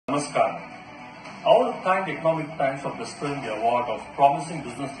Namaskar. I want to thank the Economic Times for bestowing the award of Promising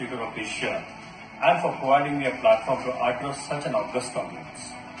Business Leader of Asia and for providing me a platform to address such an august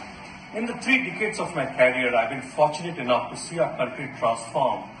audience. In the 3 decades of my career, I've been fortunate enough to see our country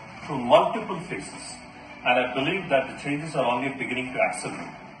transform through multiple phases, and I believe that the changes are only beginning to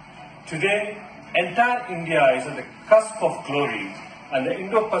accelerate. Today, entire India is at the cusp of glory, and the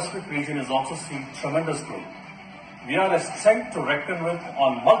Indo-Pacific region is also seeing tremendous growth. We are a strength to reckon with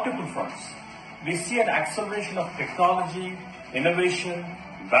on multiple fronts. We see an acceleration of technology, innovation,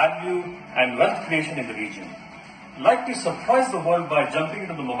 value, and wealth creation in the region. Like we surprise the world by jumping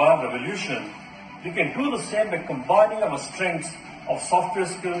into the mobile revolution, we can do the same by combining our strengths of software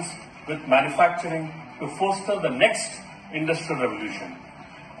skills with manufacturing to foster the next industrial revolution.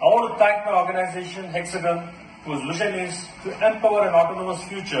 I want to thank my organization, Hexagon, whose vision is to empower an autonomous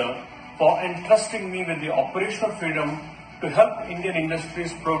future, for entrusting me with the operational freedom to help Indian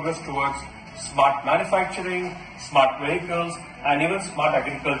industries progress towards smart manufacturing, smart vehicles, and even smart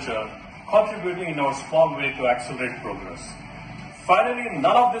agriculture, contributing in our small way to accelerate progress. Finally,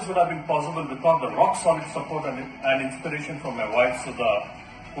 none of this would have been possible without the rock-solid support and inspiration from my wife, Sudha,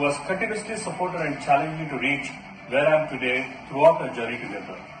 who has continuously supported and challenged me to reach where I am today throughout our journey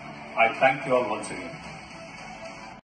together. I thank you all once again.